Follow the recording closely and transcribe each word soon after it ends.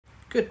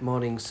Good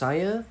morning,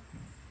 sire.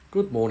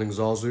 Good morning,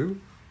 Zazu.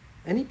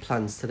 Any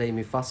plans today,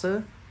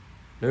 Mufasa?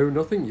 No,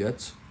 nothing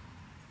yet.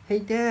 Hey,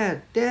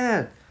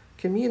 Dad,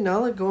 can me and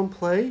Nala go and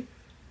play?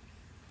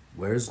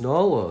 Where's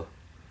Nala?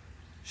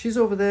 She's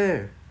over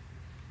there.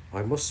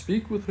 I must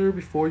speak with her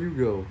before you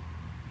go.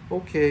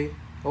 Okay,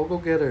 I'll go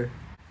get her.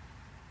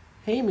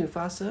 Hey,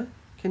 Mufasa,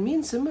 can me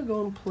and Simba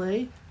go and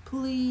play?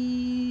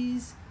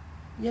 Please?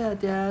 Yeah,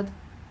 Dad,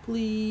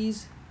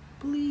 please,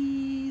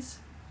 please.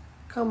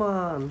 Come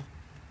on.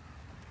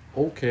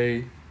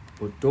 Okay,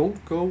 but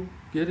don't go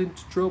get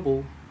into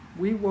trouble.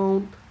 We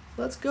won't.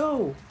 Let's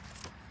go.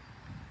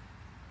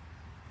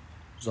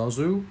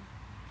 Zazu,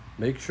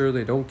 make sure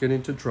they don't get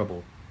into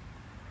trouble.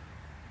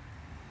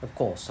 Of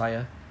course,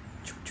 sire.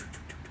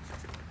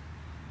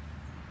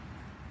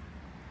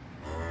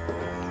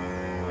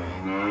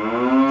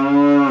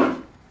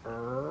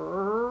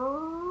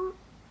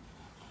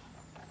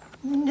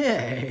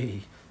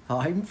 Nay,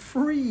 I'm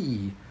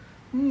free.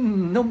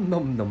 Num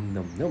num num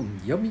num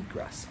num. Yummy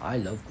grass. I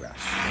love grass.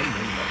 Num,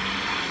 num, num.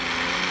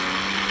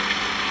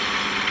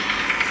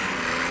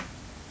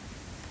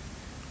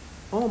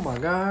 Oh my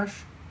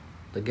gosh,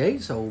 the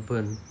gate's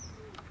open.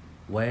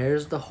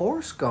 Where's the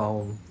horse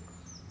gone?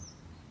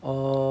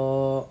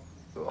 Horse?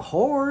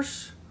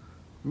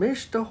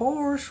 Mr.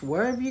 Horse,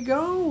 where have you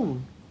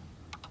gone?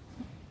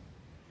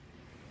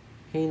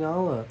 Hey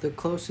Nala, the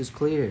coast is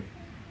clear.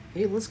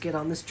 Hey, let's get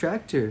on this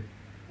tractor.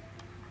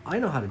 I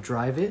know how to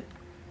drive it.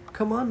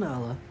 Come on,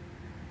 Nala.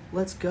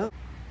 Let's go.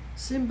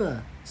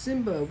 Simba,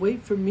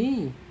 wait for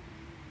me.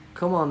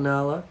 Come on,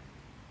 Nala.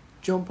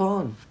 Jump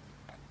on.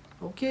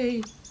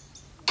 Okay.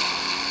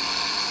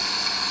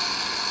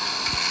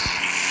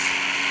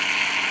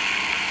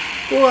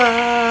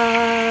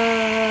 Wow!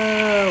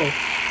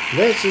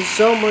 This is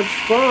so much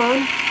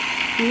fun.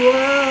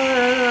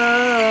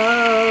 Wow!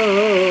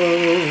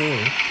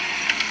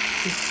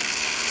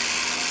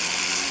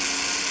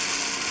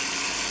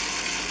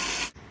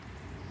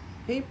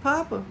 Hey,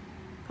 Papa,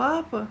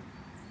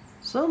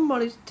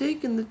 somebody's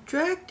taking the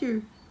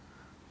tractor.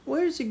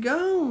 Where's it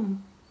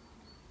gone?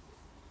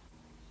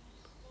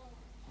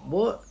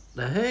 What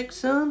the heck,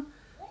 son?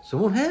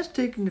 Someone has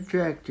taken the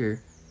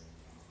tractor.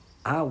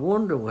 I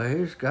wonder where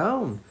it's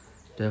gone.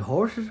 The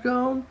horse is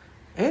gone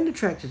and the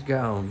tractor's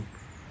gone.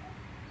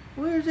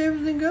 Where's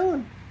everything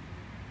going?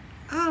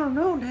 I don't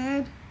know,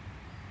 Dad.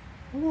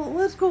 Well,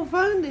 let's go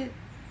find it.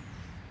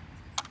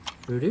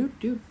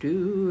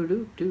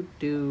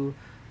 Do.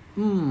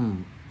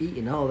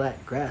 Eating all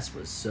that grass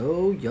was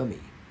so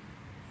yummy.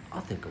 I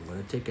think I'm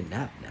gonna take a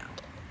nap now.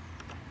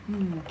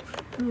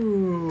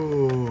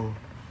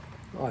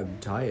 I'm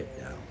tired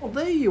now. Well,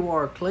 there you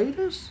are,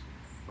 Cletus.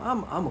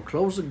 I'm gonna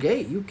close the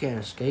gate. You can't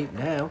escape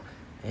now.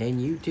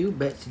 And you too,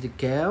 Betsy the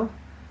cow.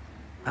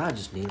 I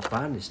just need to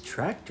find this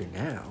tractor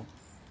now.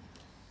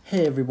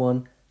 Hey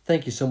everyone,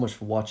 thank you so much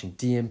for watching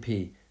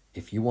DMP.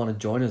 If you want to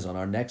join us on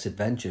our next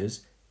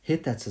adventures,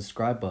 hit that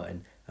subscribe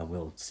button and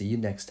we'll see you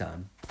next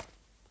time.